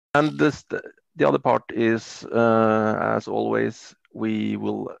And the other part is, as always, we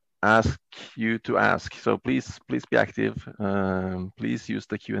will ask you to ask. So please be active. Please use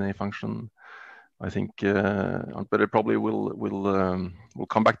the Q&A function. I think Arnt-Børre probably will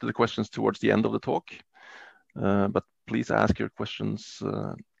come back to the questions towards the end of the talk. But please ask your questions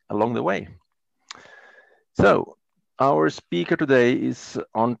along the way. So our speaker today is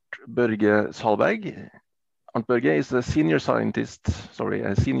Arnt-Børre Salberg. Arnt-Børre is a senior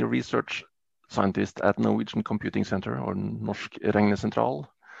research scientist at Norwegian Computing Center, or Norsk Regnesentral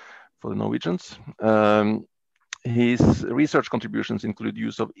for the Norwegians. His research contributions include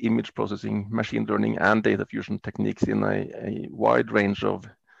use of image processing, machine learning, and data fusion techniques in a wide range of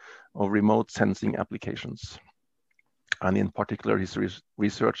remote sensing applications. And in particular, his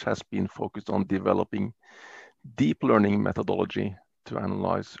research has been focused on developing deep learning methodology to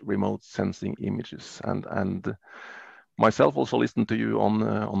analyze remote sensing images. And myself also listened to you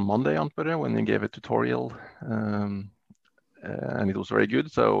on Monday, Arnt-Børre, when you gave a tutorial, and it was very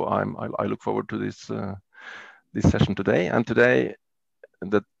good. So I look forward to this session today. And today,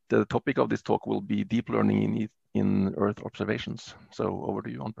 the topic of this talk will be deep learning in Earth observations. So over to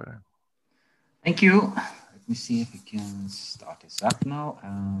you, Arnt-Børre. Thank you. Let me see if we can start this up now.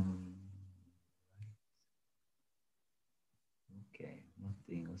 Okay,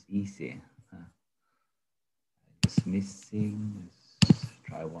 nothing was easy. Just missing. Let's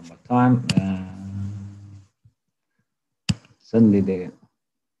try one more time. Suddenly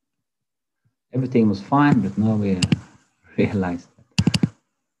everything was fine, but now we realized that.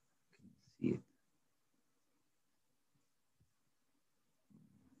 See it.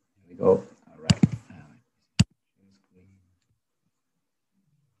 Here we go. All right.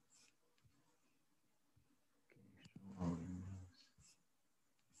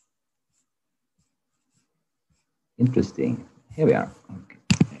 Interesting. Here we are.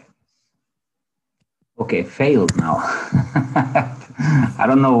 Okay. Okay, failed now. I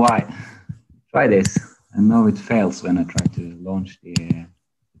don't know why. Try this. I know it fails when I try to launch the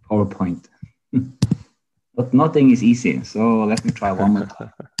PowerPoint. But nothing is easy. So let me try one more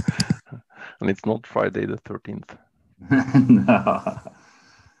time. And it's not Friday the 13th. No.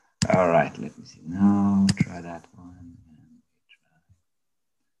 All right, let me see. Now try that one. And try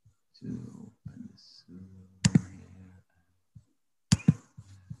to open the Zoom here.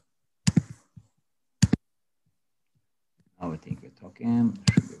 Now I think we're talking.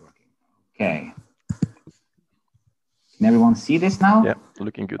 Should be working. Okay. Can everyone see this now? Yeah,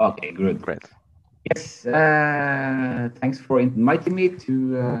 looking good. Okay, good. Great. Yes, thanks for inviting me to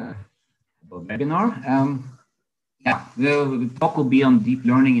the webinar. Yeah, the talk will be on deep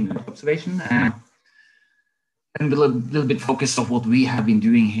learning in Earth observation and a little bit focused on what we have been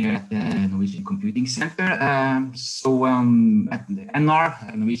doing here at the Norwegian Computing Center. At the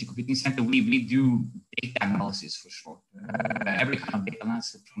NR, Norwegian Computing Center, we do data analysis for short. Every kind of data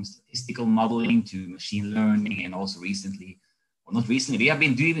analysis, from statistical modeling to machine learning, and also recently, well, not recently, we have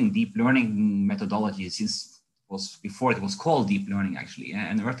been doing deep learning methodology since before it was called deep learning, actually.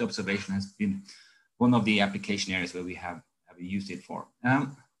 And Earth observation has been one of the application areas where we have used it for.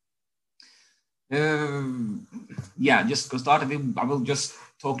 Yeah, just to start, I will just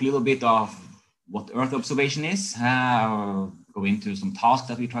talk a little bit of what Earth observation is, go into some tasks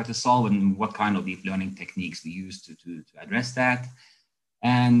that we try to solve and what kind of deep learning techniques we use to address that,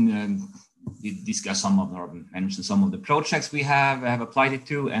 and discuss mention some of the projects we have applied it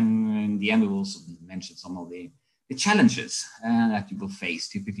to, and in the end we will also mention some of the challenges that you will face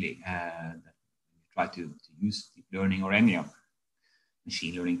typically that you try to use deep learning or any of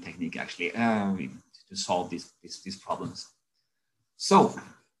machine learning technique actually to solve these problems. So,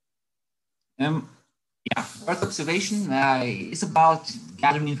 yeah, Earth observation is about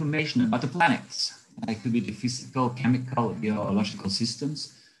gathering information about the planets. It could be the physical, chemical, biological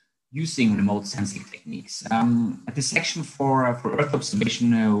systems using remote sensing techniques. At the section for Earth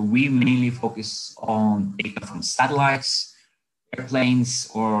observation, we mainly focus on data from satellites, airplanes,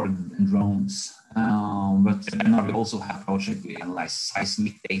 or drones. But then we also have projects we analyze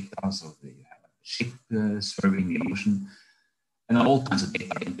seismic data, so you have a ship surveying the ocean, and all kinds of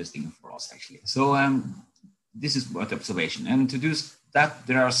data are interesting for us actually. So this is Earth observation, and to do that,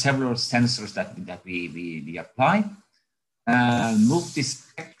 there are several sensors that we apply.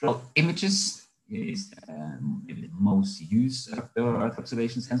 Multispectral images is maybe the most used Earth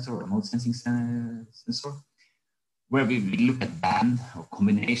observation sensor or remote sensing sensor, where we look at band or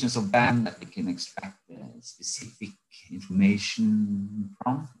combinations of band that we can extract specific information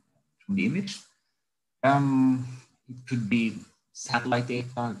from the image. It could be satellite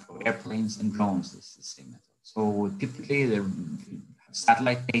data for airplanes and drones. This is the same method. So typically, there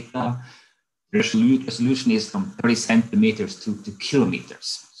satellite data. The resolution is from 30 centimeters to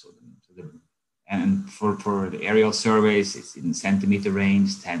kilometers. And for the aerial surveys, it's in centimeter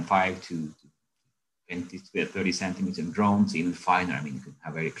range, 5 to 20 to 30 centimeters, and drones even finer. I mean, you can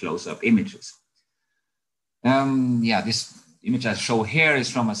have very close-up images. This image I show here is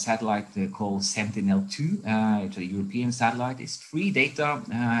from a satellite called Sentinel-2. It's a European satellite. It's free data.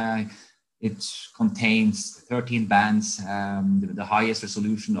 It contains 13 bands. The highest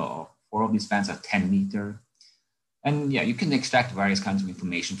resolution of 4 of these bands are 10 meters. And yeah, you can extract various kinds of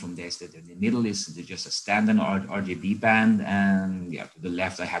information from this. The middle is just a standard RGB band. And yeah, to the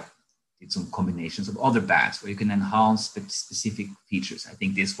left, I did some combinations of other bands where you can enhance specific features. I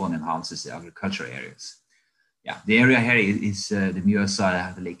think this one enhances the agriculture areas. Yeah, the area here is the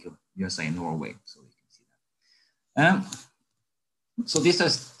Mjøsa, the Lake of Mjøsa in Norway. So you can see that. So this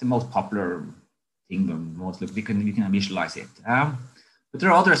is the most popular thing. We can visualize it. But there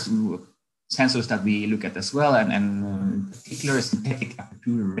are other sensors that we look at as well, and in particular synthetic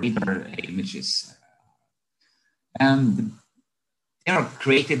aperture radar images. They are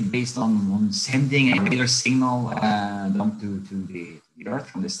created based on sending a radar signal down to the Earth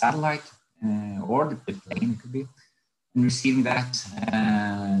from the satellite or the plane, it could be, and receiving that,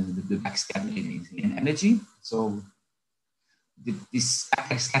 the backscattering in energy. So these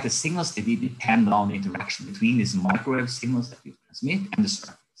scattered signals, they depend on the interaction between these microwave signals that we transmit and the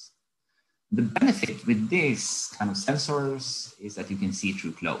surface. The benefit with this kind of sensors is that you can see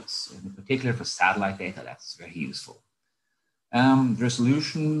through clouds. In particular for satellite data, that's very useful. The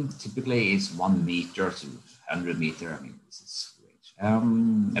resolution typically is 1 meter to 100 meters. I mean, this is range.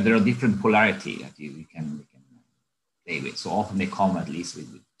 And there are different polarity that we can play with. So often they come at least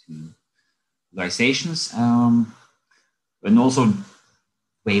with 2 polarizations. And also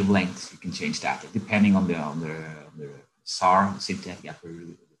wavelength, you can change that depending on the SAR, synthetic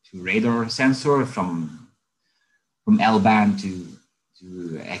aperture radar sensor, from L-band to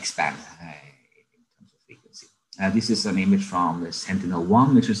X-band in terms of frequency. This is an image from the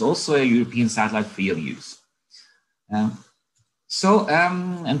Sentinel-1, which is also a European satellite free of use. And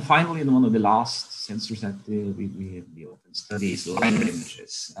finally, one of the last sensors that we often study is LiDAR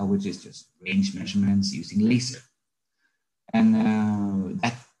images, which is just range measurements using laser. And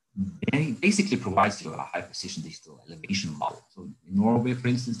that basically provides you a high precision digital elevation model. So in Norway, for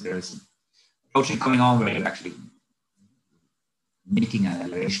instance, there's a project going on where you're actually making an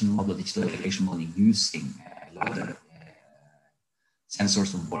elevation model, digital elevation model using LiDAR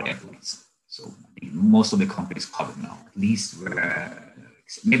sensors on board airplanes. So I think most of the countries covered now, at least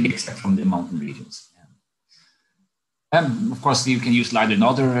maybe except from the mountain regions. And of course, you can use LiDAR and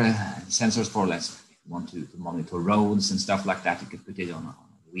other sensors for less. If you want to monitor roads and stuff like that, you can put it on a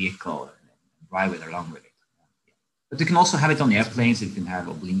vehicle and drive it along with it. But you can also have it on airplanes. You can have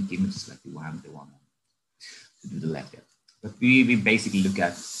oblique images like the one to do the left. But we basically look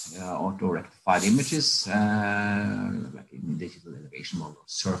at auto-rectified images, like in digital elevation mode or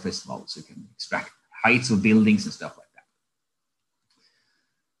surface mode, so you can extract heights of buildings and stuff like that.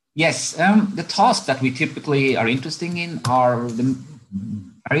 Yes, the tasks that we typically are interested in are the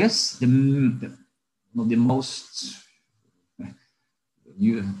various, the most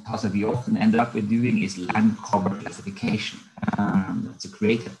new task that we often end up with doing is land cover classification. To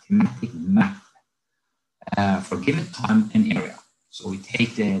create a thematic map for a given time and area. So we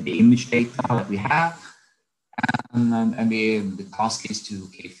take the image data that we have, and the task is to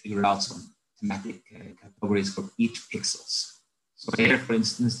figure out some thematic categories for each pixels. So here, for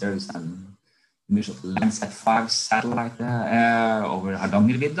instance, there is an image of the Landsat 5 satellite over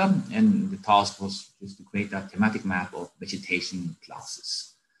Hardangervidda, and the task was just to create a thematic map of vegetation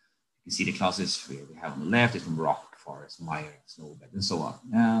classes. You can see the classes we have on the left is from rock, forest, mire, snowbed, and so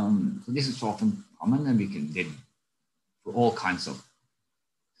on. So this is often common, and we can do for all kinds of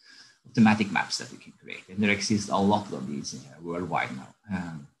thematic maps that we can create. And there exists a lot of these worldwide now.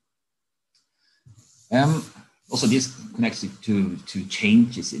 Also, this connects to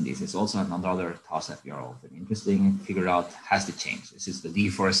changes in this. It's also another task that we are often interested in, figure out, has the change? This is the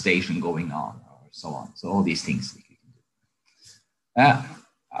deforestation going on, or so on. So all these things we can do.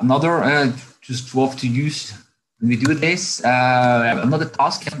 Another, just to often use when we do this, another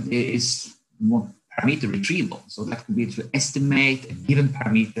task is parameter retrieval. So that could be to estimate a given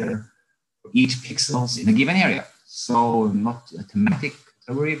parameter for each pixels in a given area. So not a thematic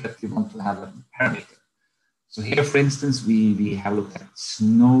category, but we want to have a parameter. So here, for instance, we have looked at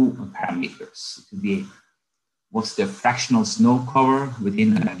snow parameters. It could be what's the fractional snow cover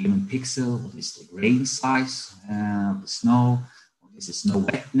within a given pixel, what is the grain size of the snow, what this is snow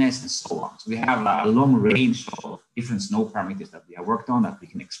wetness, and so on. So we have a long range of different snow parameters that we have worked on that we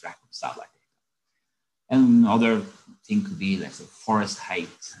can extract from satellite data. And another thing could be, let's say, forest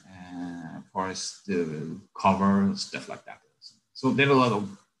height, forest cover, stuff like that. So there are a lot of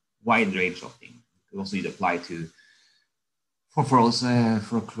wide range of things. You could also apply to for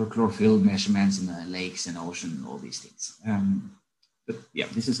chlorophyll measurements in the lakes and ocean and all these things. But yeah,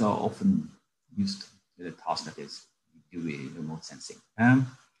 this is often used in a task that is doing remote sensing.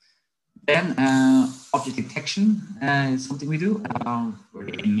 Then object detection is something we do, where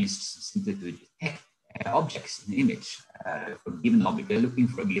the aim is simply to detect objects in the image for a given object. You're looking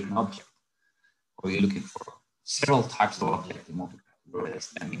for a given object, or you're looking for several types of objects in multi-categories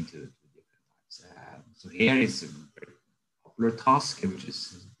them into different types. So here is a very popular task, which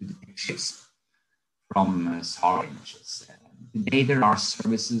is to detect ships from SAR images. Today there are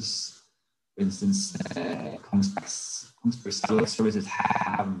services, for instance, Arnt-Børre Salberg services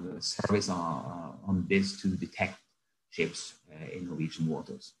have a service on this to detect ships in Norwegian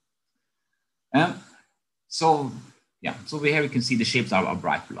waters. So here we can see the ships are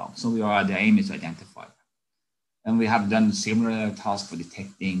bright blue. So the aim is to identify them. And we have done similar tasks for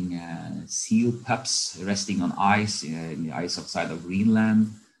detecting seal pups resting on ice in the ice outside of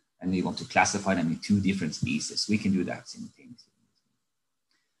Greenland. And we want to classify them in 2 different species. We can do that simultaneously.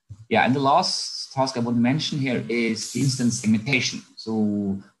 Yeah, and the last task I want to mention here is instance segmentation.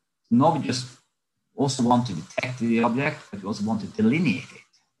 So now we just also want to detect the object, but we also want to delineate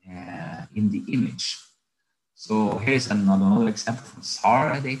it in the image. So here's another example from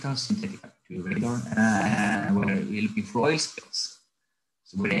SAR data, synthetic radar, where we're looking for oil spills.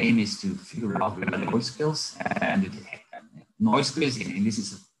 So the aim is to figure out where the oil spills and to detect them. And oil spills, and this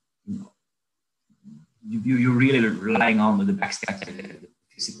is, you're really relying on the backscatter, the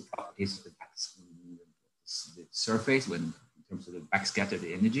physical properties of the surface in terms of the backscattered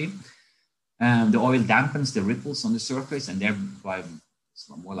energy. The oil dampens the ripples on the surface, and thereby it's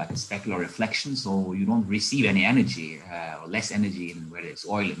more like a specular reflection, so you don't receive any energy or less energy where there's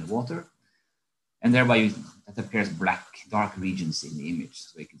oil in the water. And thereby that appears black, dark regions in the image,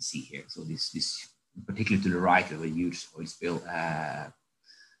 so you can see here. So this in particular to the right of a huge oil spill,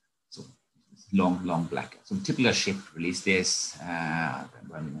 so long black. So typically a ship releases this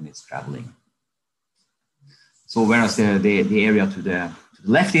when it's traveling. So whereas the area to the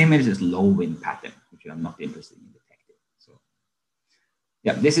left image is low wind pattern, which I'm not interested in detecting. So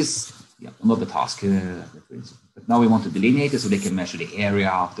yeah, this is another task. But now we want to delineate it so they can measure the area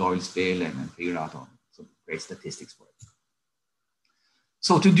of the oil spill and figure out some great statistics for it.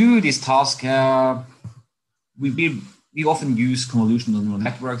 So to do this task, we often use convolutional neural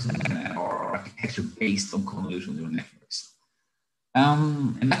networks or architecture based on convolutional neural networks.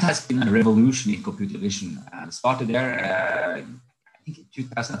 And that has been a revolution in computer vision. Started there, I think in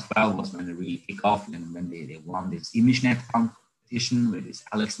 2012 was when they really kicked off, and when they won this ImageNet competition with this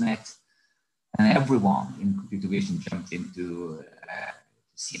AlexNet. And everyone in computer vision jumped into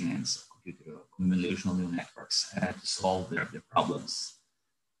CNNs, convolutional neural networks, to solve their problems.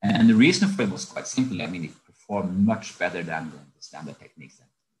 And the reason for it was quite simple. I mean, it performed much better than the standard techniques that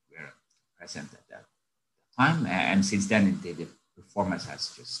were present at that time. And since then, the performance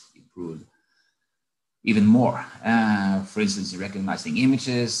has just improved even more. For instance, recognizing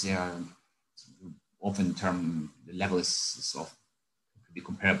images, often the level is of be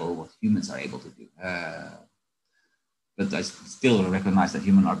comparable to what humans are able to do. But I still recognize that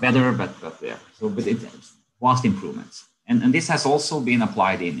humans are better, but it's vast improvements. And this has also been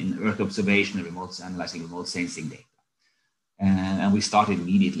applied in Earth observation and analyzing remote sensing data. And we started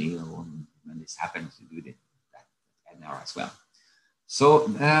immediately when this happened to do that NR as well. So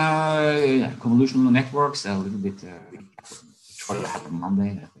convolutional networks, a little bit, tutorial I had on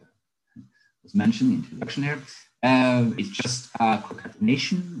Monday that was mentioned in the introduction here. It's just a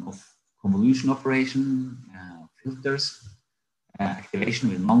concatenation of convolution operation, filters, activation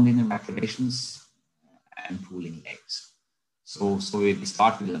with nonlinear activations, and pooling layers. So we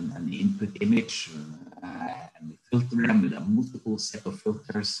start with an input image, and we filter them with a multiple set of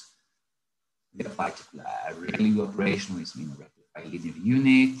filters. We apply a ReLU operation, which means a rectified linear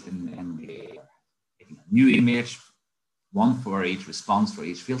unit, and we are taking a new image, one for each response for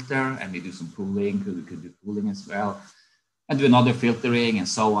each filter, and we do some pooling. We could do pooling as well, and do another filtering, and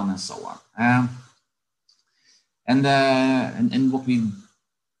so on and so on. And what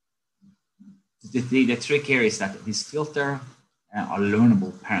the trick here is that this filter are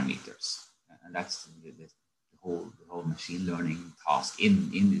learnable parameters, and that's the whole machine learning task in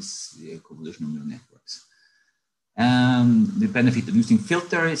this convolutional neural networks. The benefit of using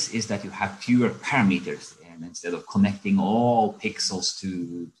filters is that you have fewer parameters and instead of connecting all pixels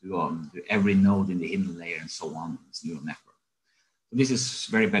to every node in the hidden layer and so on, this neural network. So this is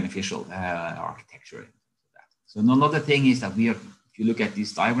very beneficial architecture. So another thing is that if you look at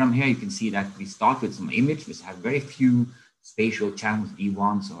this diagram here, you can see that we start with some image which have very few spatial channels,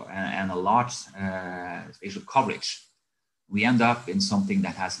 V1s, and a large spatial coverage. We end up in something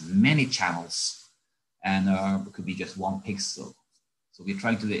that has many channels, and it could be just one pixel. So we're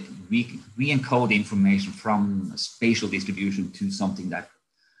trying to re-encode information from a spatial distribution to something that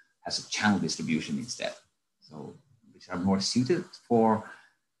has a channel distribution instead. So which are more suited for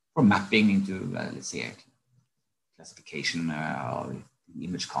mapping into, let's say, a classification of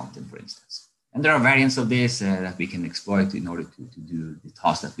image content, for instance. And there are variants of this that we can exploit in order to do the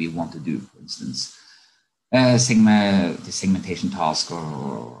task that we want to do, for instance, the segmentation task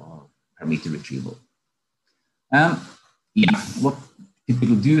or parameter retrieval. What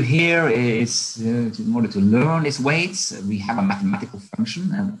people do here is in order to learn these weights, we have a mathematical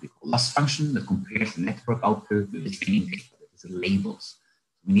function, we call loss function, that compares the network output with the training data. It's labels.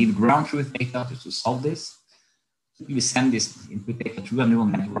 We need ground truth data to solve this. We send this input data through a neural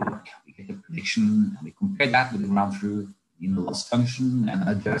network, we get a prediction, and we compare that with the ground truth in the loss function and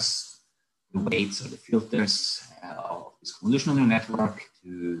adjust the weights or the filters of this convolutional neural network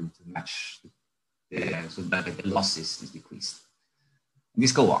to match so that the loss is decreased. And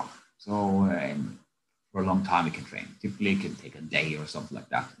this go on. So for a long time we can train. Typically it can take a day or something like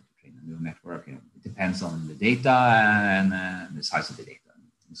that to train a neural network. It depends on the data and the size of the data,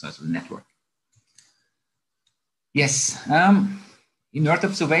 the size of the network. Yes, in Earth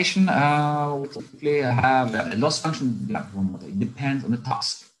observation, we typically have a loss function. It depends on the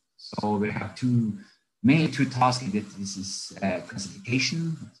task. So we have mainly two tasks. This is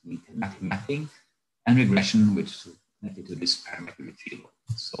classification, mapping, and regression, which is connected to this parameter retrieval.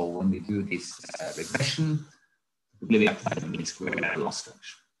 So when we do this regression, we apply the mean square loss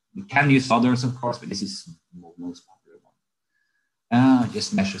function. We can use others, of course, but this is the most popular one.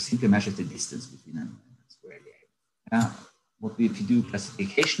 Just simply measure the distance between a square layer. If you do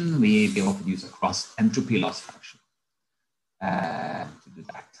classification, we often use a cross entropy loss function to do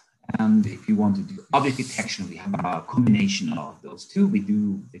that. And if you want to do object detection, we have a combination of those two. We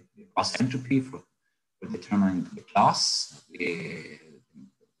do the cross entropy for determining the class, the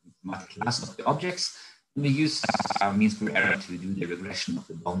class of the objects, and we use mean square error to do the regression of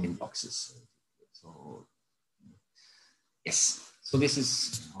the bounding boxes. So yes, so this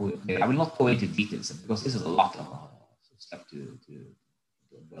is I will not go into details because this is a lot of stuff to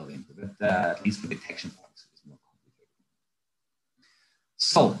delve into, but at least for detection points, it's more complicated.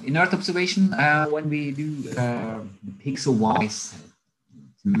 So in Earth observation, when we do pixel-wise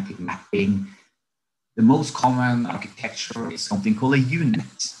semantic mapping, the most common architecture is something called a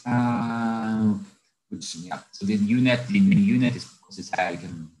UNet. So the UNet is because it's how you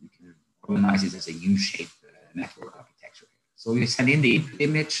can organize it as a U-shaped network architecture. So you send in the input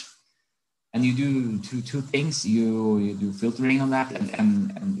image, and you do two things. You do filtering on that,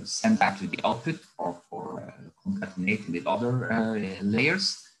 and you send that to the output for concatenating with other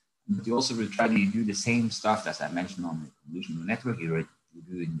layers. But you also will try to do the same stuff as I mentioned on the convolutional network. You're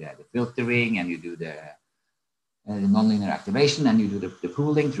doing the filtering, and you do the nonlinear activation, and you do the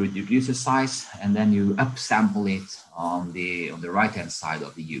pooling to reduce the size, and then you upsample it on the right-hand side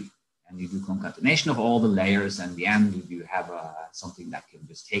of the U. And you do concatenation of all the layers, and in the end you have something that can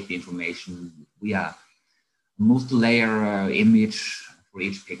just take the information via multi-layer image for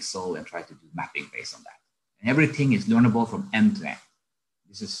each pixel and try to do mapping based on that. And everything is learnable from end to end.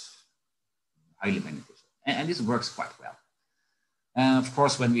 This is highly beneficial, and this works quite well. Of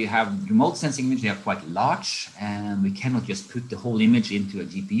course, when we have remote sensing images, they are quite large, and we cannot just put the whole image into a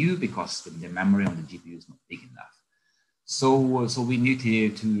GPU because the memory on the GPU is not big enough. So we need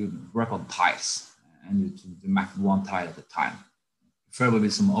to work on tiles and to map one tile at a time, preferably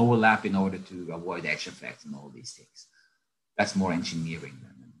with some overlap in order to avoid edge effects and all these things. That's more engineering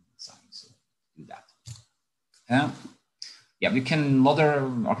than science. So do that. We can another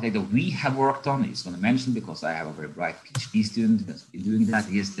architect that we have worked on is going to mention because I have a very bright PhD student that's been doing that.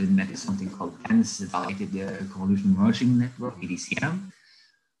 He has invented something called dense-validated convolution merging network, EDCM,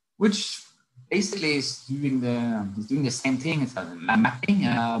 which basically is doing the same thing as mapping,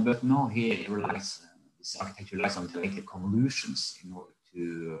 but no, here this architecture relies on related convolutions in order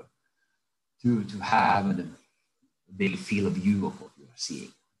to have the big field of view of what you are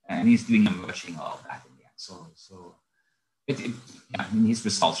seeing, and he's doing a merging of that in the end. So in his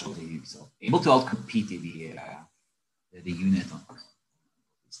results, he's able to outcompete the unit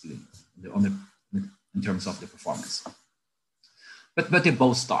on in terms of the performance. But they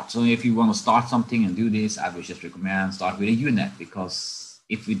both start. So if you want to start something and do this, I would just recommend start with a UNet, because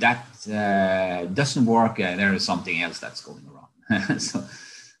if that doesn't work, there is something else that's going wrong.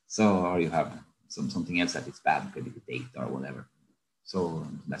 or you have something else that is bad, maybe the data or whatever. So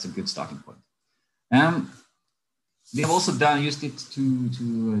that's a good starting point. We have also used it to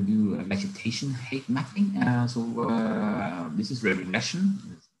do vegetation height mapping. This is regression.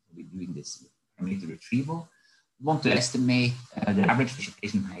 We're doing this parameter retrieval. We want to estimate the average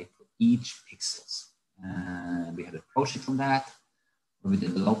vegetation height for each pixels. We had a project on that. We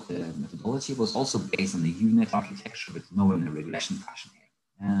developed the methodology. It was also based on the UNet architecture, but no in a regression fashion here.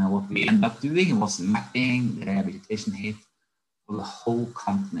 What we ended up doing was mapping the vegetation height for the whole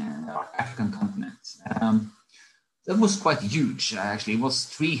continent, our African continent. That was quite huge, actually. It was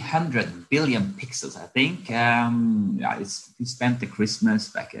 300 billion pixels, I think. We spent the Christmas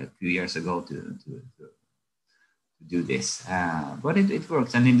back a few years ago to do this, but it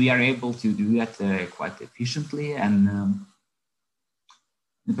works. And then we are able to do that quite efficiently. And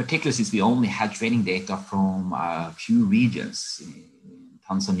in particular, since we only had training data from a few regions in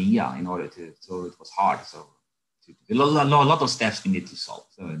Tanzania, so it was hard. So a lot of steps we need to solve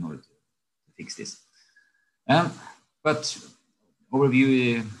in order to fix this. But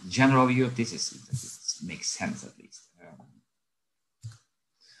general overview of this it makes sense at least.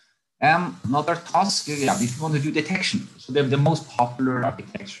 Another task, if you want to do detection. So the most popular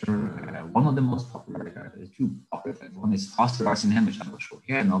architecture, one of the most popular, two popular, one is faster RCNN, which I will show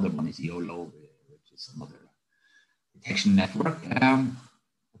here. Another one is YOLO, which is another detection network.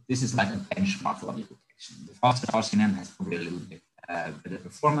 This is like a benchmark for object detection. The faster RCNN has probably a little bit better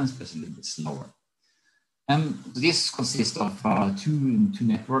performance, but it's a little bit slower. This consists of two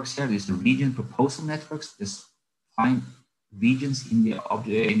networks here. There's the region proposal networks. Just find regions in the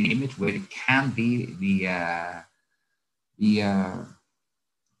image where it can be the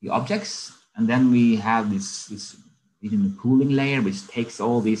objects, and then we have this region pooling layer, which takes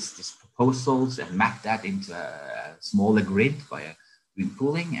all these proposals and map that into a smaller grid by doing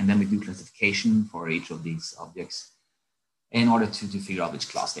pooling, and then we do classification for each of these objects in order to figure out which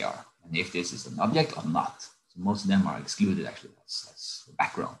class they are, and if this is an object or not. So most of them are excluded actually as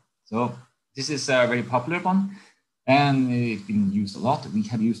background. So this is a very popular one, and it's been used a lot. We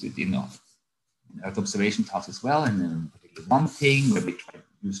have used it in Earth observation tasks as well, and then particularly one thing where we try to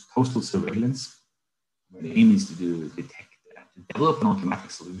use coastal surveillance, where the aim is to develop an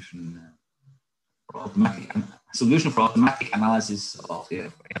automatic solution for automatic analysis of the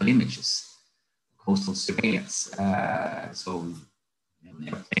aerial images, coastal surveillance. So an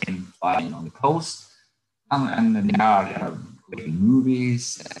airplane flying on the coast, and they are creating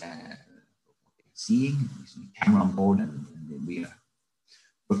movies, seeing, using a camera on board, and we are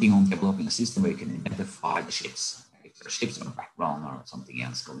working on developing a system where you can identify the ships, if there are ships on the background or something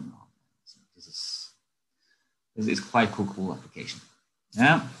else going on. So this is quite cool application.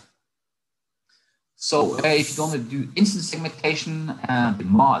 Yeah. So if you want to do instance segmentation,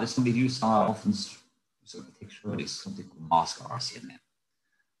 this can be used often. Architecture is something called mask RCNN,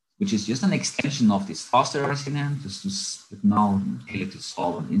 which is just an extension of this faster RCNN, but now tailored to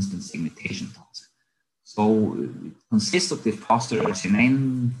solve an instance segmentation task. So it consists of the faster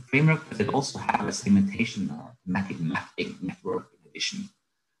RCNN framework, but it also has a segmentation or automatic mapping network in addition,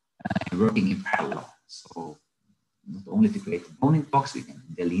 working in parallel. So not only to create the bounding blocks, we can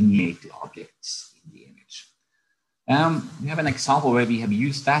delineate the objects in the image. We have an example where we have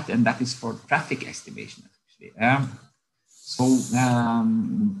used that, and that is for traffic estimation, actually. The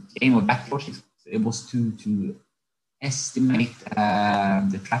aim of that project was to estimate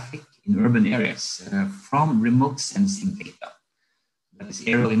the traffic in urban areas from remote sensing data. That is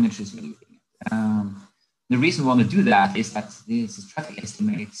aerial images we're looking at. The reason we want to do that is that these traffic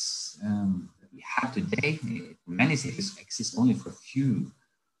estimates that we have today, many cities exist only for a few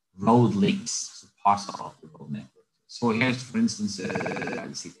road links, so parts of the road network. So here's, for instance,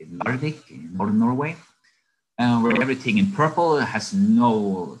 the city in Larvik in northern Norway, where everything in purple has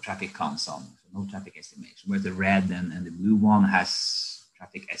no traffic counts on, so no traffic estimation, where the red and the blue one has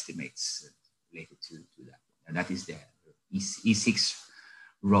traffic estimates related to that. And that is the E6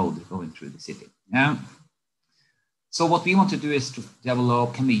 road going through the city. So what we want to do is to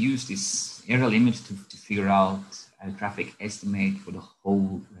develop, can we use this aerial image to figure out a traffic estimate for the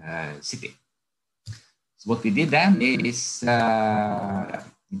whole city? So what we did then is,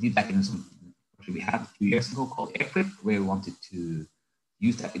 we did that in some project we had 2 years ago called AirCrypt, where we wanted to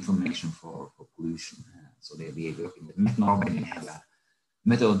use that information for pollution. So they work in the method, and they have a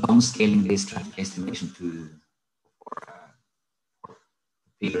method of downscaling this traffic estimation to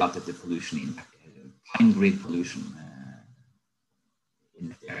figure out that the pollution in fine grid pollution in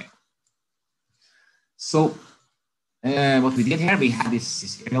that area. So what we did here, we had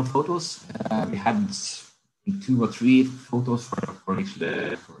these aerial photos. We had 2 or 3 photos for each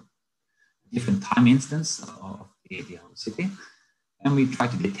for different time instance of the whole city, and we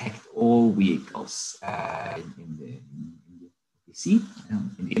tried to detect all vehicles in the we see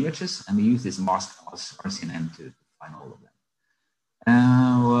in the images, and we use this masked RCNN to find all of them.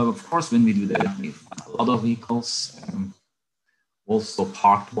 Well, of course, when we do that, we find a lot of vehicles, also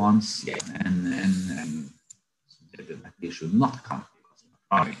parked ones, yeah, and that they should not come because they're not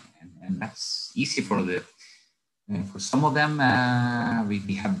driving, and that's easy for the for some of them.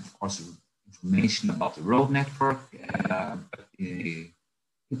 We have, of course, information about the road network, but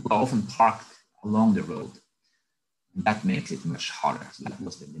people are often parked along the road. And that makes it much harder. So that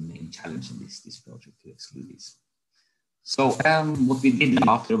was the main challenge in this project, to exclude this. So what we did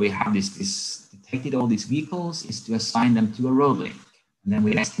after we have this detected all these vehicles is to assign them to a road link. And then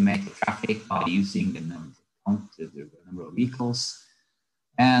we estimate the traffic by using the number of vehicles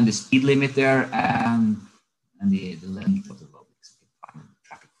and the speed limit there and the length of the road link, so we can find the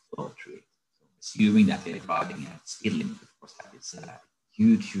traffic flow through it. So assuming that they're driving at speed limit, of course, that is a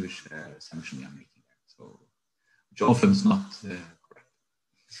huge assumption we are making there. So, which often is not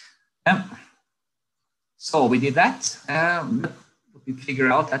correct. So we did that. We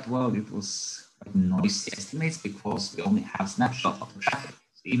figured out that, well, it was quite noisy estimates because we only have snapshots of the traffic.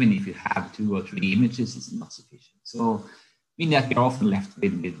 So even if you have 2 or 3 images, it's not sufficient. So meaning that we're often left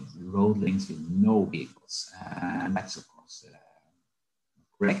with road links with no vehicles. And that's, of course,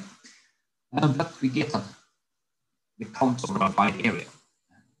 correct. But we get the counts over a wide area.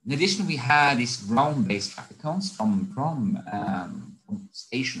 In addition, we had these ground-based traffic counts from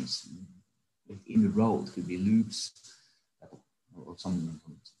stations in the road. Could be loops or some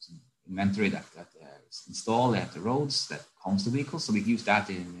inventory that is installed at the roads that counts the vehicles. So we use that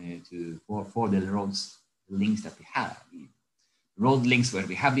for the roads links that we have. The road links where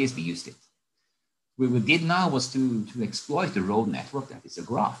we have this, we used it. What we did now was to exploit the road network that is a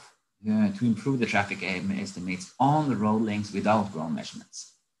graph to improve the traffic estimates on the road links without ground measurements.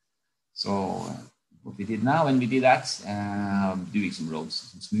 So what we did now, when we did that, doing some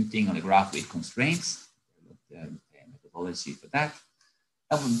smoothing on the graph with constraints, methodology for that,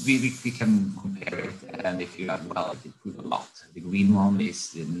 we can compare it. And if you have, well, it improved a lot. The green one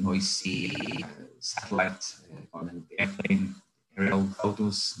is the noisy satellite or the airplane aerial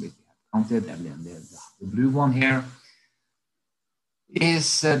photos we have counted, and then the blue one here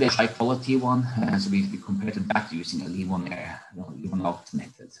is the high quality one. So we compared that using a leave on out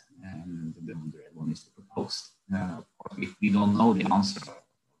method, and the red one is the proposed. Of course, we don't know the answer of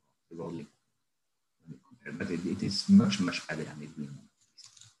the road link, but it is much better than the green one.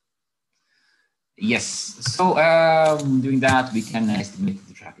 Yes, so doing that, we can estimate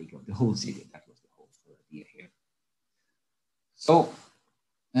the traffic of the whole city. That was the whole idea here. So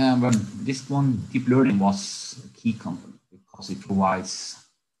this one, deep learning, was a key component because it provides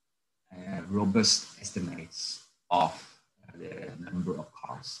robust estimates of the number of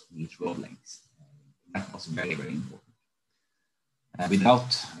cars in each road length. That was very important. Without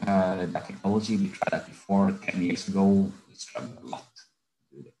that technology, we tried that before 10 years ago. We struggled a lot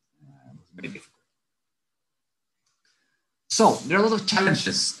to do it. It was very difficult. So there are a lot of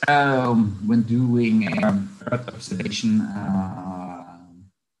challenges when doing Earth observation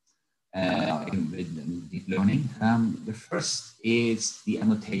in deep learning. The first is the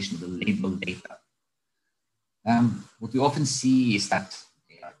annotation of the labeled data. What we often see is that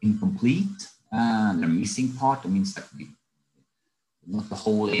they are incomplete and they're missing part. That means that not the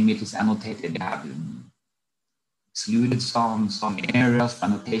whole image is annotated. They have excluded some areas for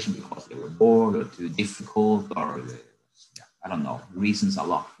annotation because they were bored or too difficult, or I don't know, reasons a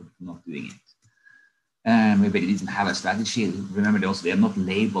lot for not doing it. Maybe they didn't have a strategy. Remember, they are not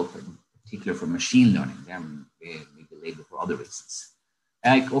labeled particular for machine learning. They are maybe labeled for other reasons.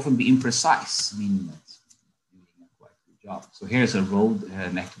 And it can often be imprecise. I mean, that's doing a quite good job. So here's a road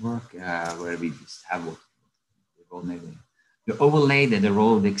network where we just have what the road network. We overlaid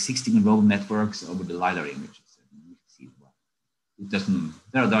the existing road networks over the LiDAR images. And you can see, well, it doesn't.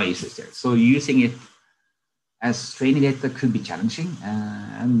 There are issues there. So using it as training data could be challenging,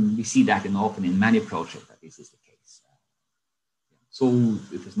 and we see that often in many projects that this is the case. So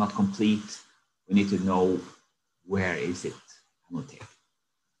if it's not complete, we need to know where is it annotated,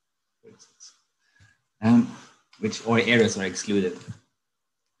 for instance, which or areas are excluded.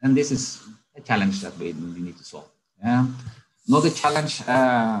 And this is a challenge that we need to solve. Another challenge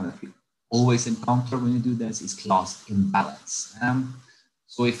that we always encounter when you do this is class imbalance.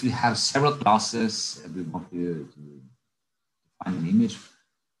 So if you have several classes, we want to find an image,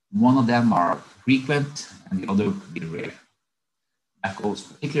 One of them are frequent and the other would be rare. That goes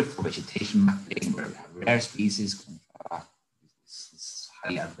particularly for vegetation mapping, where we have rare species contra this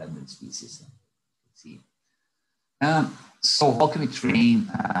highly abundant species. See. So how can we train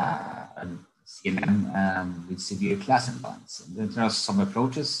CMM with severe class imbalance? And then there are some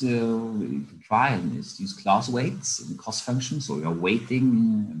approaches you can try, and is use class weights in cost functions. So we are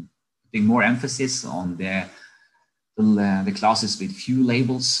weighting, putting more emphasis on the classes with few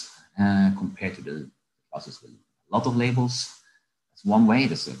labels compared to the classes with a lot of labels. That's one way.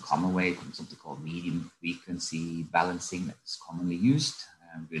 There's a common way, something called medium frequency balancing that's commonly used.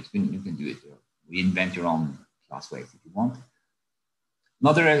 But you can do it. Reinvent your own class weights if you want.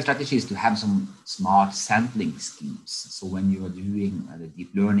 Another strategy is to have some smart sampling schemes. So when you are doing the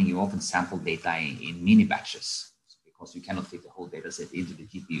deep learning, you often sample data in mini batches because you cannot fit the whole data set into the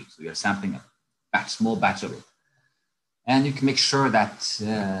GPU. So you're sampling a small batch of it. And you can make sure that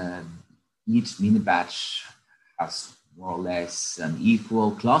each mini batch has more or less an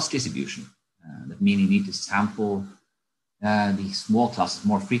equal class distribution. That means you need to sample the small classes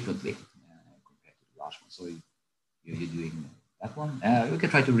more frequently compared to the large one. So you're doing that one. You can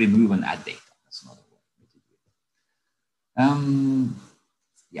try to remove and add data. That's another way to do it.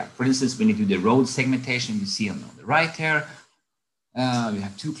 Yeah, for instance, when you do the road segmentation, you see on the right here, we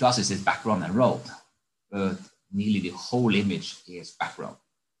have two classes, is background and road, but nearly the whole image is background.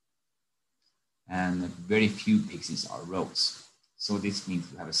 And very few pixels are roads. So this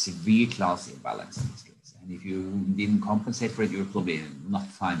means you have a severe class imbalance in this case. And if you didn't compensate for it, you'll probably not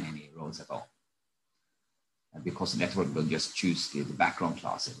find any roads at all. Because the network will just choose the background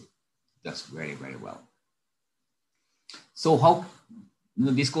class, and it does very, very well. So how,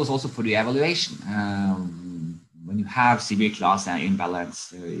 this goes also for the evaluation. When you have severe class imbalance,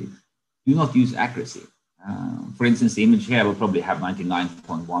 do not use accuracy. For instance, the image here will probably have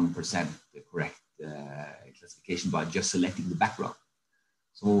 99.1% the correct classification by just selecting the background.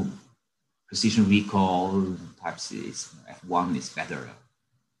 So precision recall types is F1 is better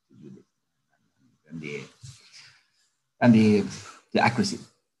than the accuracy,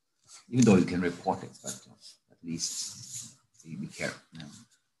 even though you can report it, but at least be careful.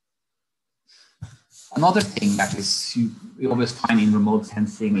 Another thing that is we always find in remote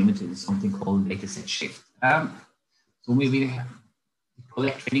sensing images is something called dataset shift. So we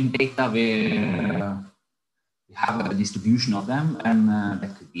collect training data, we have a distribution of them, and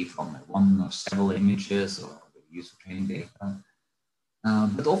that could be from one or several images or the use of training data.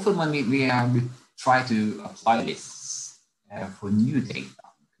 But often when we try to apply this for new data,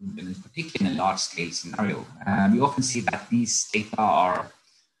 particularly in a large-scale scenario, we often see that these data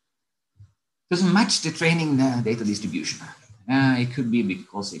doesn't match the training data distribution. It could be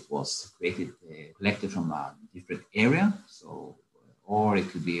because it was collected from a different area, so, or it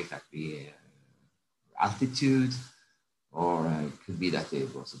could be that we altitude, or it could be that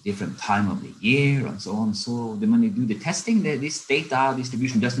it was a different time of the year, and so on. So when you do the testing, this data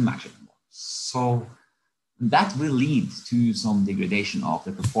distribution doesn't match anymore. So that will lead to some degradation of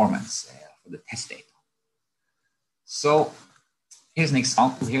the performance for the test data. So here's an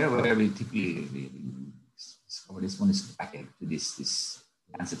example here where we typically discover this one is back to this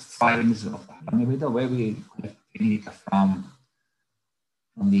Lancet filings of the where we collect data from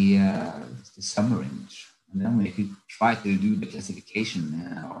the summer image. And then if you try to do the classification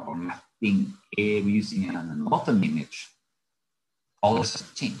or mapping using an autumn image, all this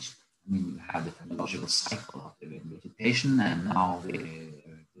has changed. I mean, you have the phenological cycle of the vegetation, and now the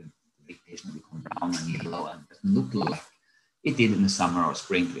vegetation will come down and yellow and doesn't look like it did in the summer or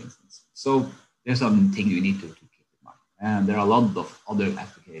spring, for instance. So there's something you need to keep in mind. And there are a lot of other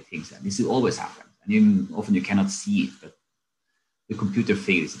applicated things, and this will always happen. And often you cannot see it, but the computer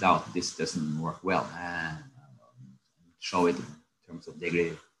figures it out. This doesn't work well, and show it in terms of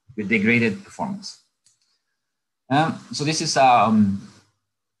degraded performance. So this is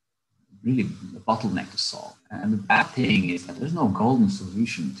really a bottleneck to solve. And the bad thing is that there's no golden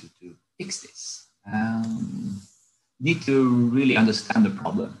solution to fix this. You need to really understand the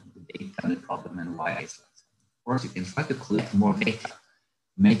problem, the data and the problem, and why it's like that. Of course, you can try to collect more data,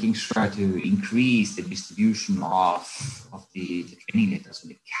 making sure to increase the distribution of the training data so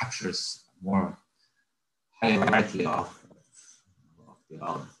it captures more higher variety of the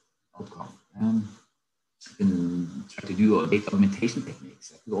outcome. You can try to do data augmentation techniques.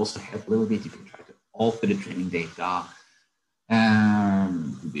 That could also help a little bit. You can try to alter the training data,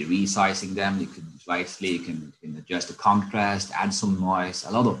 you could be resizing them. You can slightly, you can adjust the contrast, add some noise,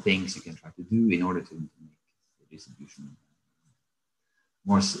 a lot of things you can try to do in order to make the distribution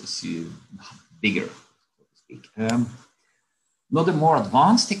more bigger, so to speak. Another more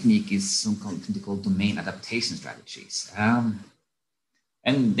advanced technique is something called domain adaptation strategies.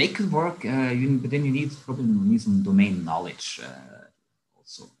 And they could work, but then you probably need some domain knowledge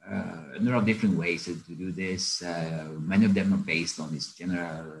also. And there are different ways to do this. Many of them are based on these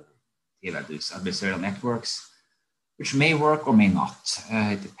general adversarial networks, which may work or may not.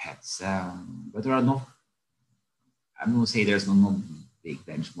 It depends. But there are no, I won't say there's no big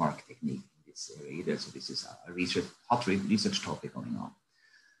benchmark technique in this area either. So this is a hot research topic going on.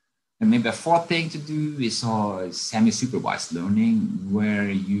 And maybe a fourth thing to do is semi-supervised learning, where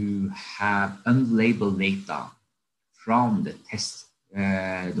you have unlabeled data from the test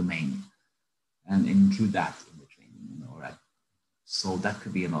domain and include that in the training. Right? So that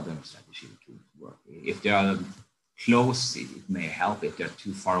could be another strategy to work. If they are close, it may help. If they're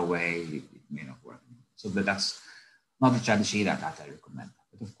too far away, it may not work. So that's not a strategy that I recommend.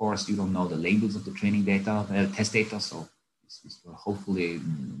 But of course, you don't know the labels of the training data, test data, so it's hopefully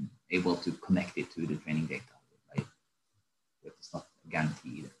able to connect it to the training data, right? But it's not a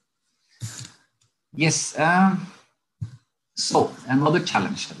guarantee either. Yes, so another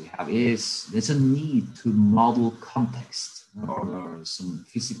challenge that we have is there's a need to model context or some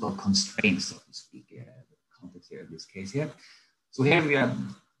physical constraints, so to speak, the context here in this case here. So here we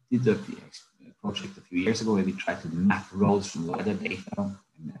did the project a few years ago where we tried to map roads from weather data,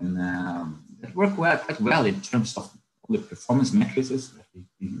 and that worked quite well in terms of the performance matrices that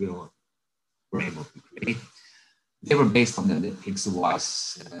we were able to create. They were based on the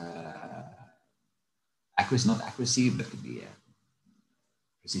pixel-wise accuracy, not accuracy, but could be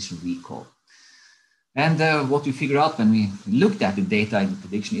precision recall. And what we figured out when we looked at the data in the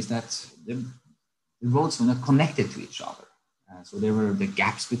prediction is that the roads were not connected to each other. So there were the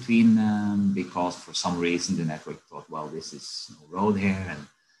gaps between them because for some reason the network thought, well, this is no road here.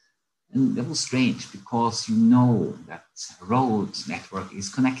 And that was strange because you know that road network is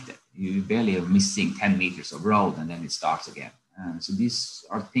connected. You barely are missing 10 meters of road and then it starts again. So these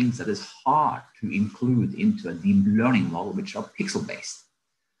are things that is hard to include into a deep learning model, which are pixel-based.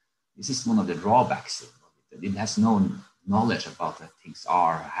 This is one of the drawbacks. It has no knowledge about that things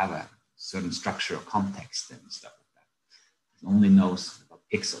have a certain structure or context and stuff like that. It only knows about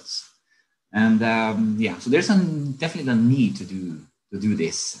pixels. And yeah, so there's definitely a need to do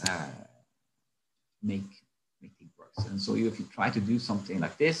this, make things work. And so if you try to do something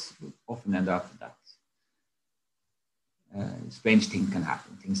like this, you often end up that strange things can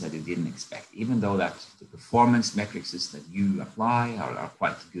happen, things that you didn't expect, even though that the performance metrics that you apply are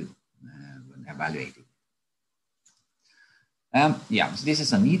quite good when evaluating. Yeah, so this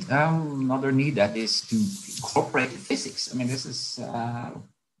is a need. Another need that is to incorporate physics. I mean, this is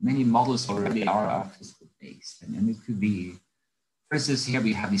many models already are physical based, and it could be. For instance, here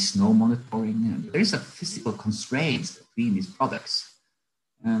we have the snow monitoring. And there is a physical constraint between these products.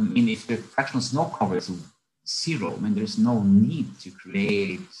 If the fractional snow cover is 0, I mean, there's no need to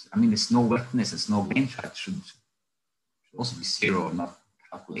create. I mean, the snow wetness and snow grain height should also be 0, not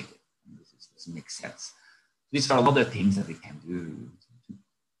calculated. This doesn't make sense. These are other things that we can do to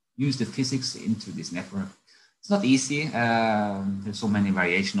use the physics into this network. It's not easy. There's so many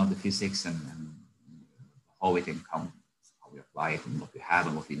variations of the physics and how we can come, how we apply it, and what we have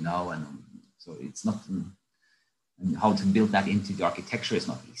and what we know, and so it's not. And how to build that into the architecture is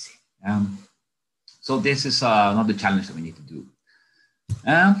not easy. So this is another challenge that we need to do.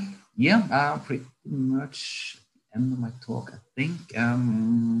 Yeah, pretty much the end of my talk, I think.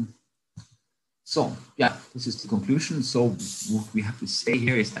 So yeah, this is the conclusion. So what we have to say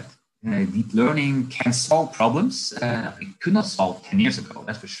here is that deep learning can solve problems we could not solve 10 years ago,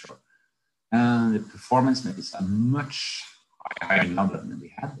 that's for sure. The performance is much higher now than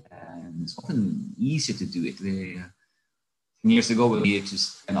we had, and it's often easier to do it. 10 years ago, we needed to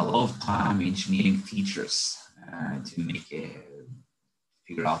spend a lot of time engineering features to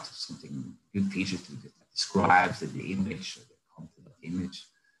figure out something, good features to describe the image, or the content of the image,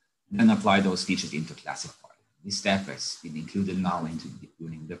 and then apply those features into a classifier. This step has been included now into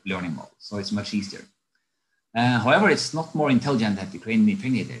the learning model, so it's much easier. However, it's not more intelligent than the training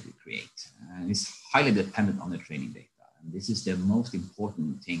data we create. It's highly dependent on the training data, and this is the most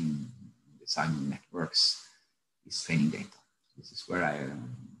important thing in designing networks, is training data. This is where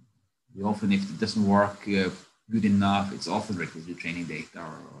often, if it doesn't work good enough, it's often related to training data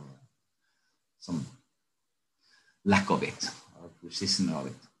or some lack of it or precision of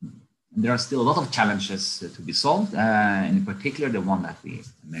it. And there are still a lot of challenges to be solved, in particular the one that we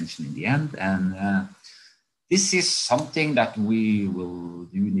mentioned in the end. And this is something that we will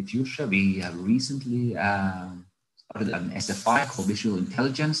do in the future. We have recently started an SFI called Visual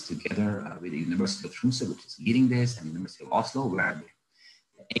Intelligence together with the University of Tromsø, which is leading this, and the University of Oslo, where the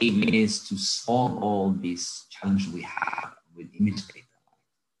aim is to solve all these challenges we have with image data, like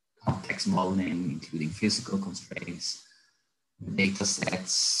context modeling, including physical constraints, data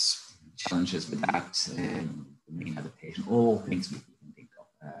sets, challenges with that, domain adaptation, all things we can think of.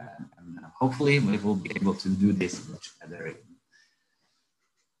 And hopefully we will be able to do this much better in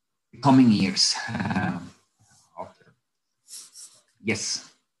the coming years. After. Yes.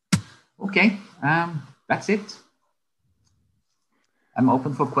 Okay, that's it. I'm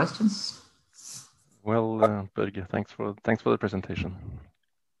open for questions. Well, Børge, thanks for the presentation.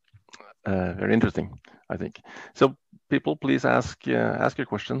 Very interesting, I think. So, people, please ask your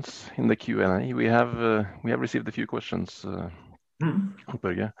questions in the Q&A. We have received a few questions,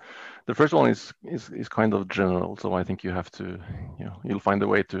 Børge. The first one is kind of general, so I think you have to, you'll find a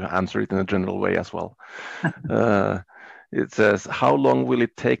way to answer it in a general way as well. It says, how long will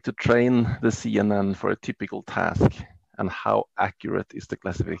it take to train the CNN for a typical task, and how accurate is the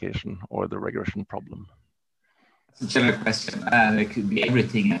classification or the regression problem? It's a general question. It could be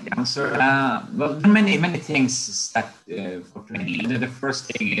everything at the answer. Well, there are many things that for training. The first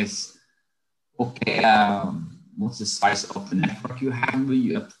thing is, okay, what's the size of the network you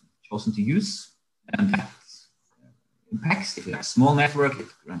have chosen to use? And that impacts. If you have a small network, it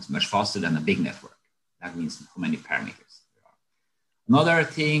runs much faster than a big network. That means how many parameters there are. Another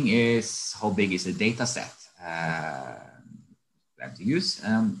thing is, how big is the data set you have to use?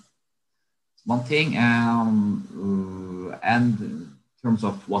 One thing, and in terms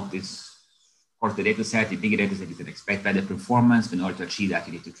of what is, of course, the data set, the bigger data set, you can expect better performance. But in order to achieve that,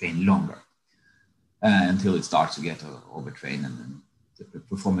 you need to train longer until it starts to get overtrained and then the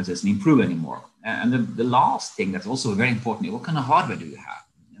performance doesn't improve anymore. And the last thing that's also very important, what kind of hardware do you have?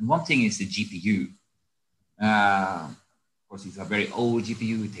 And one thing is the GPU. Of course, if you have a very old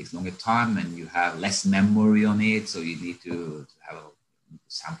GPU, it takes longer time and you have less memory on it. So you need to have a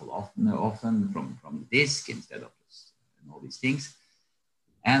sample often from the disk instead of just all these things.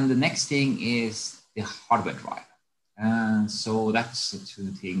 And the next thing is the hardware drive. So that's the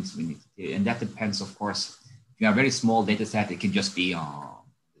two things we need to do. And that depends, of course, if you have a very small data set, it can just be on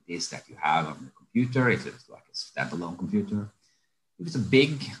the disk that you have on the computer, if it's like a standalone computer. If it's a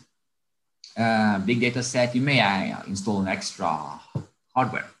big data set, you may install an extra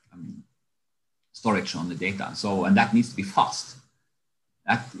hardware, storage on the data. And that needs to be fast.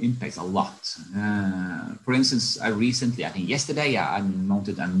 That impacts a lot. For instance, I think yesterday, I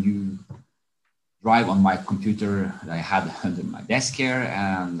mounted a new drive on my computer that I had under my desk here,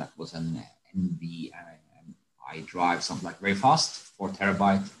 and that was an NVMe drive, something like very fast, 4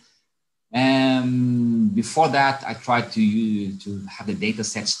 terabyte. And before that, I tried to have the data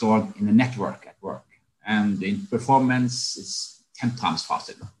set stored in a network at work, and the performance is 10 times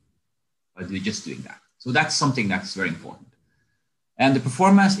faster by just doing that. So that's something that's very important. And the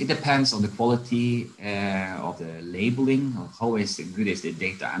performance, it depends on the quality of the labeling, of how good is the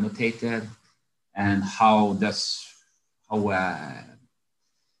data annotated, and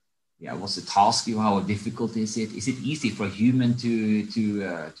what's the task you have, how difficult is it? Is it easy for a human to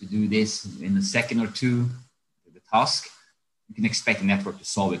do this in a second or two, the task? You can expect the network to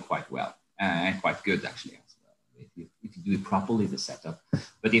solve it quite well, and quite good actually, if you do it properly, the setup.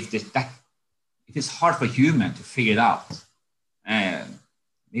 But if it's hard for a human to figure it out,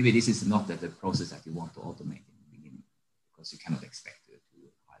 maybe this is not the process that you want to automate in the beginning, because you cannot expect to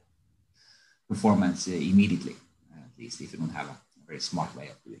high performance immediately, at least if you don't have a very smart way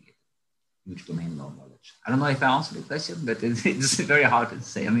of doing it. Huge domain knowledge. I don't know if I answered the question, but it's very hard to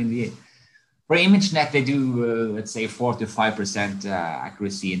say. I mean, for ImageNet, they do, let's say, 4 to 5%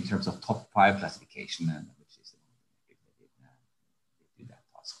 accuracy in terms of top 5 classification, which is do that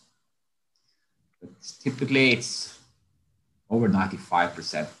task. But typically, it's over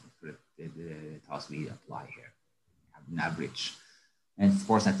 95% for the task we apply here, an average. And of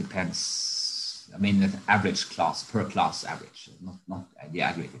course, that depends. I mean, the average class, per class average, not the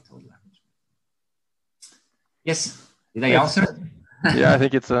aggregate total average. Yes, did I answer? Yeah, I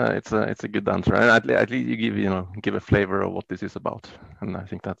think it's a good answer, and at least you give a flavor of what this is about, and I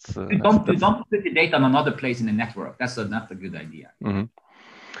think that's. Don't put the data on another place in the network. That's not a good idea. Mm-hmm.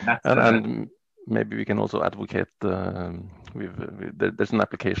 And maybe we can also advocate. There's an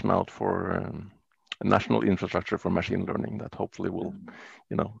application out for a national infrastructure for machine learning that hopefully will,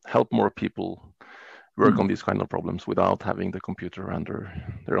 help more people work on these kind of problems without having the computer under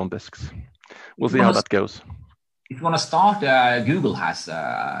their own desks. We'll see how that goes. If you want to start, Google has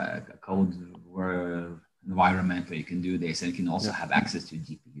a code environment where you can do this, and you can also have access to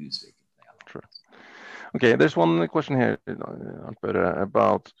GPUs. So you can play a lot. Sure. Okay, there's one question here, Arnt-Børre,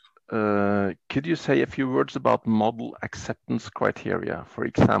 about could you say a few words about model acceptance criteria, for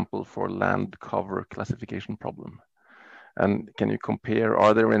example, for land cover classification problem? And can you compare,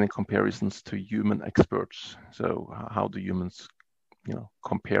 are there any comparisons to human experts? So how do humans,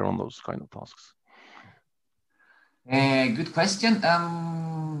 compare on those kind of tasks? Good question.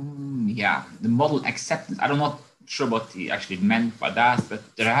 Yeah, the model acceptance, I'm not sure what he actually meant by that, but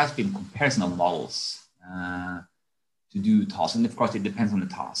there has been comparison of models to do tasks. And of course, it depends on the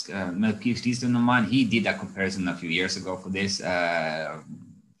task. My PhD student of mine, he did that comparison a few years ago for this,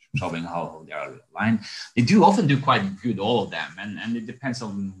 showing how they are aligned. They do often do quite good, all of them. And it depends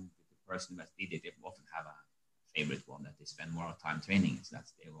on the person that did it. They often have a favorite one that they spend more time training. So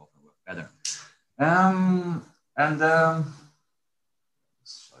that's, they will often work better.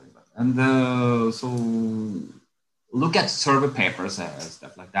 So look at survey papers,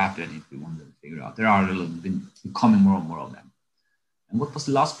 stuff like that. And if you want to figure out, there are been becoming more and more of them. And what was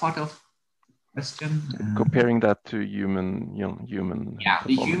the last part of the question? Comparing that to human. Yeah,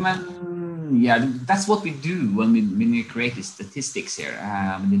 the human. Yeah, that's what we do when we create the statistics here.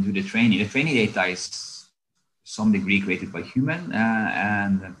 When we do the training. The training data is to some degree created by human,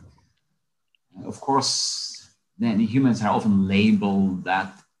 and of course, then the humans are often labeled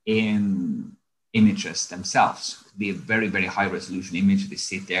that in images themselves. It could be a very, very high resolution image. They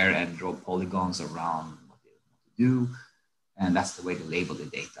sit there and draw polygons around what they want to do. And that's the way they label the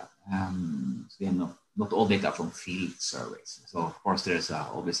data. So they have not all data from field surveys. So of course, there's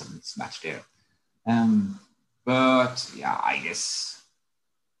always a mismatch there. But yeah, I guess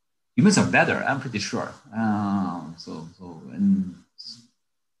humans are better, I'm pretty sure.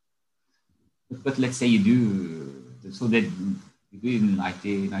 But let's say you do, so that you do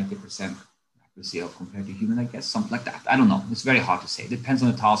 90% accuracy of compared to human, I guess, something like that. I don't know. It's very hard to say. It depends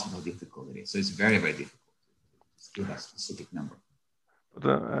on the task and how difficult it is. So it's very, very difficult to give a specific number. But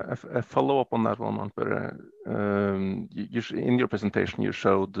a follow-up on that one, Arnt-Børre. In your presentation, you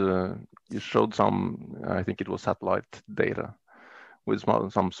showed some, I think it was satellite data with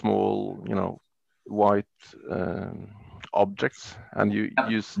some small, white objects, and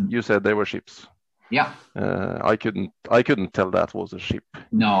you said they were ships. Yeah. I couldn't tell that was a ship.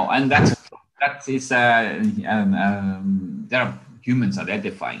 No, and that is there are humans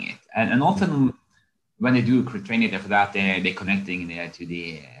identifying it, and often when they do training data for that, they're connecting to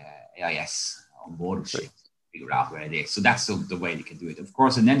the AIS on board the ship to figure out where it is. So that's the way they can do it, of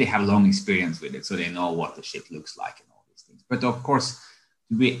course. And then they have long experience with it, so they know what the ship looks like and all these things. But of course,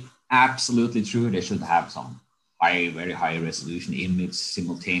 to be absolutely true, they should have some very high resolution image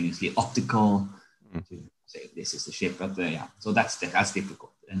simultaneously, optical, to say this is the ship. But yeah, so that's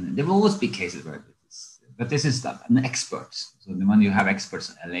difficult, and there will always be cases where but this is an expert. So when you have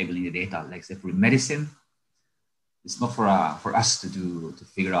experts labeling the data, like say for medicine, it's not for us to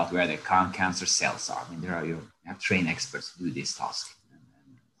figure out where the cancer cells are. I mean, you have trained experts to do this task.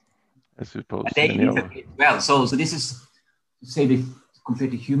 I suppose. Well, so this is to say that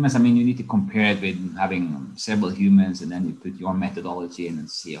compared to humans. I mean, you need to compare it with having several humans, and then you put your methodology in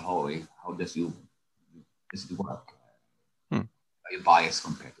and see how does it work. Are you biased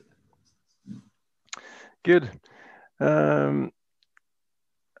compared to them? Good. How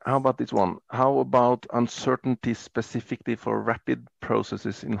about this one? How about uncertainty specifically for rapid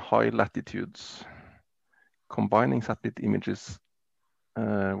processes in high latitudes? Combining satellite images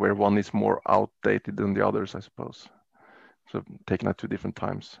where one is more outdated than the others, I suppose. So taken at two different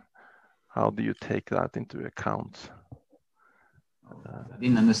times. How do you take that into account? I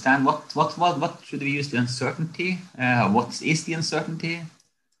didn't understand. What should we use the uncertainty? What is the uncertainty?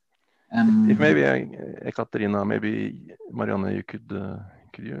 If maybe Ekaterina, maybe Marianne, you could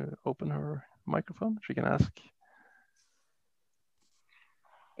you open her microphone? She can ask.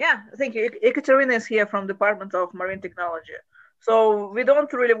 Yeah, thank you. Ekaterina is here from Department of Marine Technology. So we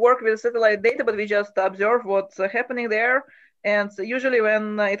don't really work with satellite data, but we just observe what's happening there. And so usually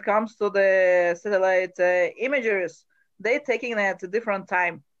when it comes to the satellite images, they're taking it at a different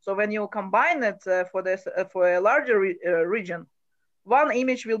time. So when you combine it for a larger region, one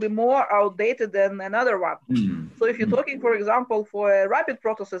image will be more outdated than another one. So if you're talking, for example, for rapid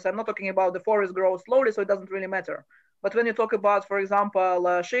processes, I'm not talking about the forest grows slowly, so it doesn't really matter. But when you talk about, for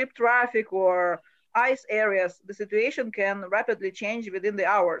example, ship traffic or ice areas, the situation can rapidly change within the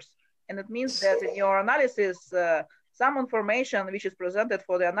hours. And it means that in your analysis, some information which is presented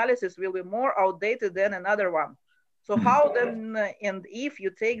for the analysis will be more outdated than another one. So how then, and if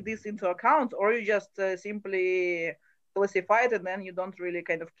you take this into account, or you just simply classify it and then you don't really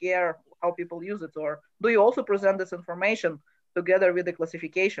kind of care how people use it, or do you also present this information together with the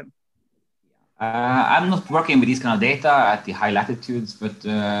classification? I'm not working with this kind of data at the high latitudes, but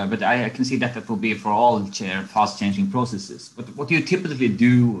I can see that will be for all fast changing processes. But what you typically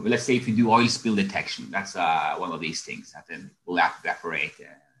do, let's say if you do oil spill detection, that's one of these things that then will evaporate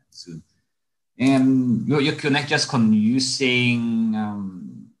soon. And you connect just using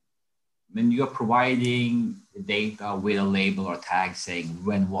when you're providing the data with a label or tag saying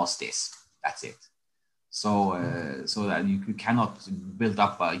when was this, that's it. So that you cannot build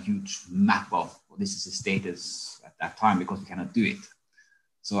up a huge map of this is the status at that time because you cannot do it.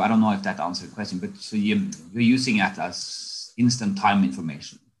 So I don't know if that answered the question, but so you're using it as instant time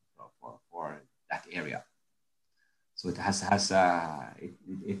information for that area. So it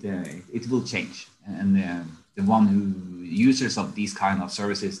it will change, and the one who users of these kind of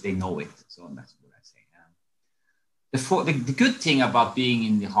services, they know it. So that's what I say. The good thing about being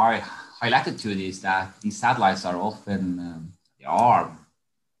in the high latitude is that these satellites are often they are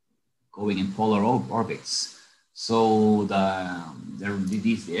going in polar orbits. So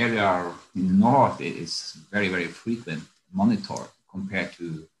this area in the north is very, very frequent monitored compared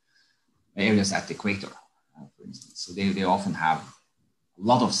to areas at the equator, for instance. So they often have a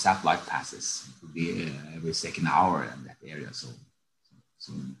lot of satellite passes. It could be every second hour in that area, so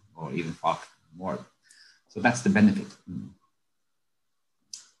or even far more. So that's the benefit.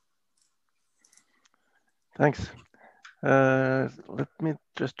 Thanks. Let me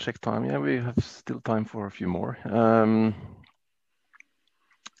just check time. Yeah, we have still time for a few more.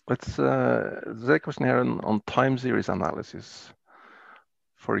 There's a question here on time series analysis.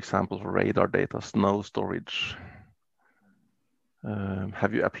 For example, for radar data, snow storage.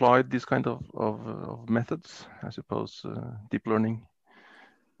 Have you applied this kind of methods, I suppose, deep learning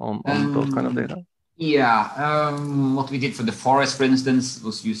on those kind of data? Yeah, what we did for the forest, for instance,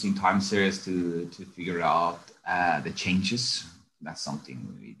 was using time series to figure out the changes. That's something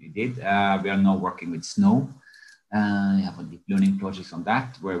we did. We are now working with snow. We have a deep learning project on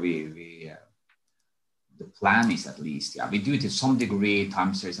that, where we the plan is at least, we do it to some degree,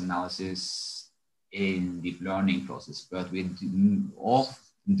 time series analysis in deep learning process, but we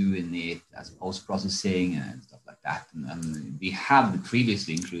often doing it as post-processing and stuff like that. And we have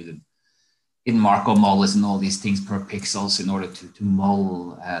previously included in Markov models and all these things per pixels in order to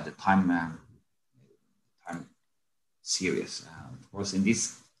model the time series. Of course, in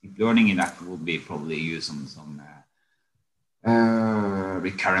this deep learning, that will be probably use some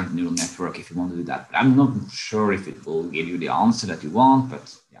recurrent neural network if you want to do that. I'm not sure if it will give you the answer that you want,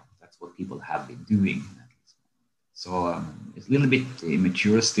 but yeah, that's what people have been doing. So it's a little bit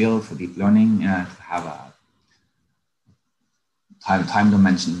immature still for deep learning to have a time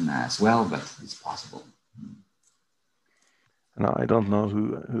dimension as well, but it's possible. No, I don't know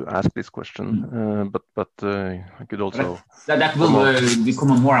who asked this question, but I could also. That will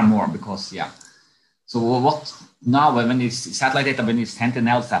become more and more because So what now when it's satellite data, when it's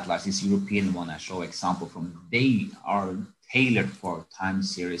Sentinel satellites, this European one I show example from, they are tailored for time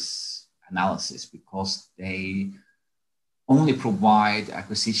series analysis because they only provide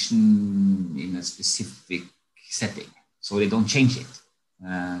acquisition in a specific setting, so they don't change it.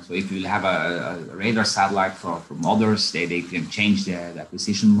 So if you have a radar satellite from others, they can change the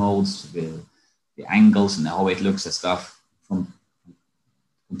acquisition modes, the angles and how it looks and stuff from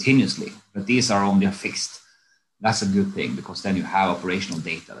continuously. But these are only fixed. That's a good thing because then you have operational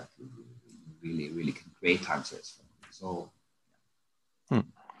data that you really can create time series from. So.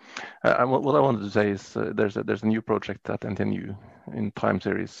 What I wanted to say is there's a new project at NTNU in time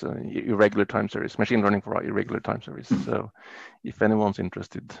series, irregular time series, machine learning for irregular time series. So if anyone's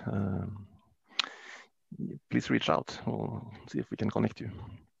interested, please reach out. We'll see if we can connect you.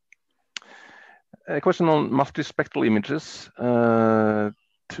 A question on multispectral images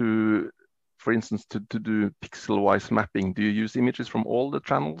for instance, to do pixel-wise mapping. Do you use images from all the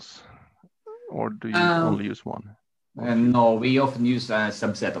channels or do you only use one? No, we often use a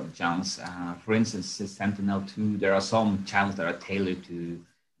subset of channels. For instance, Sentinel-2, there are some channels that are tailored to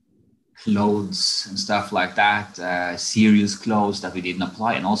clothes and stuff like that, serious clothes that we didn't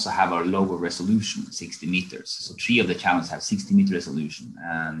apply, and also have a lower resolution, 60 meters. So 3 of the channels have 60 meter resolution,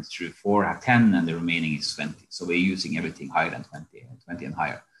 and 4 have 10, and the remaining is 20. So we're using everything higher than 20 and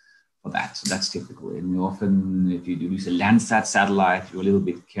higher for that. So that's typical. And often, if you use a Landsat satellite, you're a little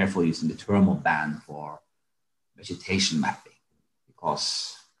bit careful using the thermal band for vegetation mapping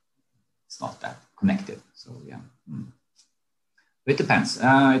because it's not that connected. So it depends.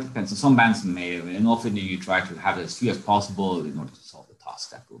 It depends. Some bands may, and often you try to have as few as possible in order to solve the task.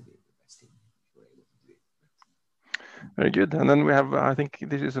 That will be the best thing if you're able to do it. Very good. And then we have, I think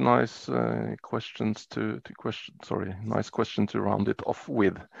this is a nice nice question to round it off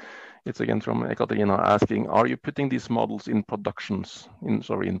with. It's again from Ekaterina asking, are you putting these models in production?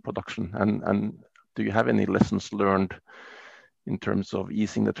 And do you have any lessons learned in terms of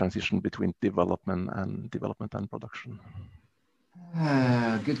easing the transition between development and production?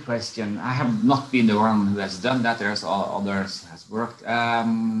 Good question. I have not been the one who has done that. There's others has worked.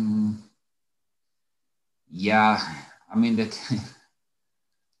 Yeah, I mean that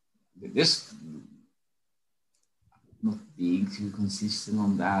this not being too consistent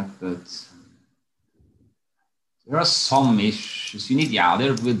on that, but there are some issues. You need,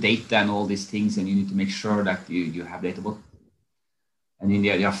 there with data and all these things, and you need to make sure that you have data, but and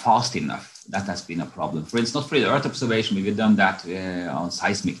you're fast enough. That has been a problem. For instance, not for the Earth observation, we've done that on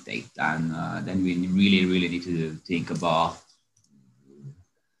seismic data, and then we really need to think about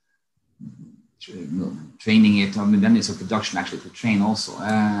training it. I mean, then it's a production actually to train also,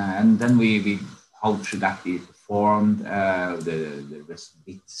 and then we how should that be performed? The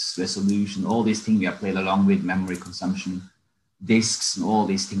bits resolution, all these things we have played along with, memory consumption, disks, and all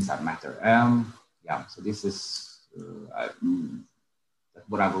these things that matter. Yeah, so this is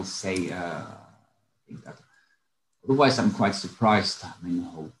what I will say. I think that otherwise I'm quite surprised. I mean,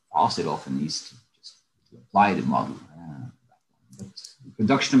 how fast it often is to just apply the model. But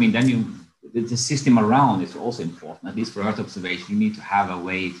production, I mean, then the system around is also important. At least for Earth observation, you need to have a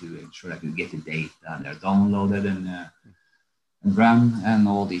way to ensure that you get the data and they're downloaded and run and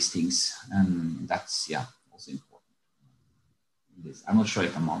all these things. And that's, yeah, also important. I'm not sure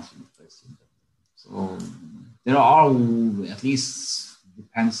if I'm answering the question. So there are, at least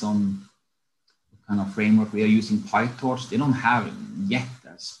depends on what kind of framework we are using. PyTorch, they don't have yet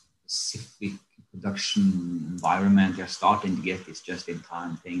a specific production environment. They're starting to get this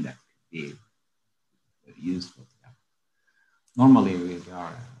just-in-time thing that could be used. But yeah. Normally we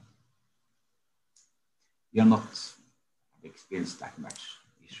are not experienced that much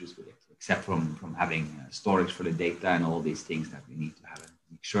issues with it, except from having storage for the data and all these things that we need to have.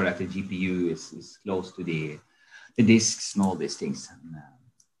 Make sure that the GPU is close to the disks and all these things.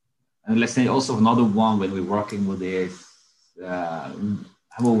 And let's say also another one when we're working with this,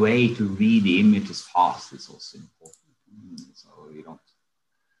 have a way to read the images fast. It's also important. So you don't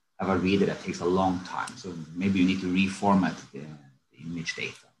have a reader that takes a long time. So maybe you need to reformat the image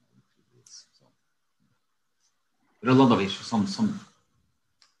data. So there are a lot of issues, some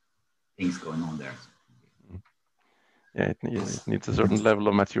things going on there. Yeah, it needs a certain level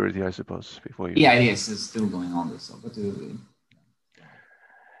of maturity, I suppose, before you. Yeah, it is. It's still going on. So, but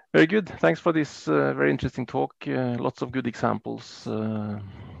very good. Thanks for this very interesting talk. Lots of good examples.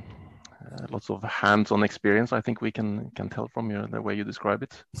 Lots of hands-on experience. I think we can tell from the way you describe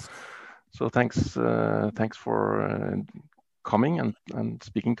it. So thanks for coming and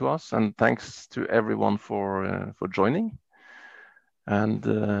speaking to us, and thanks to everyone for joining. And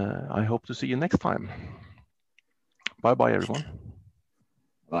I hope to see you next time. Bye-bye, everyone.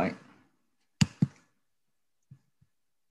 Bye.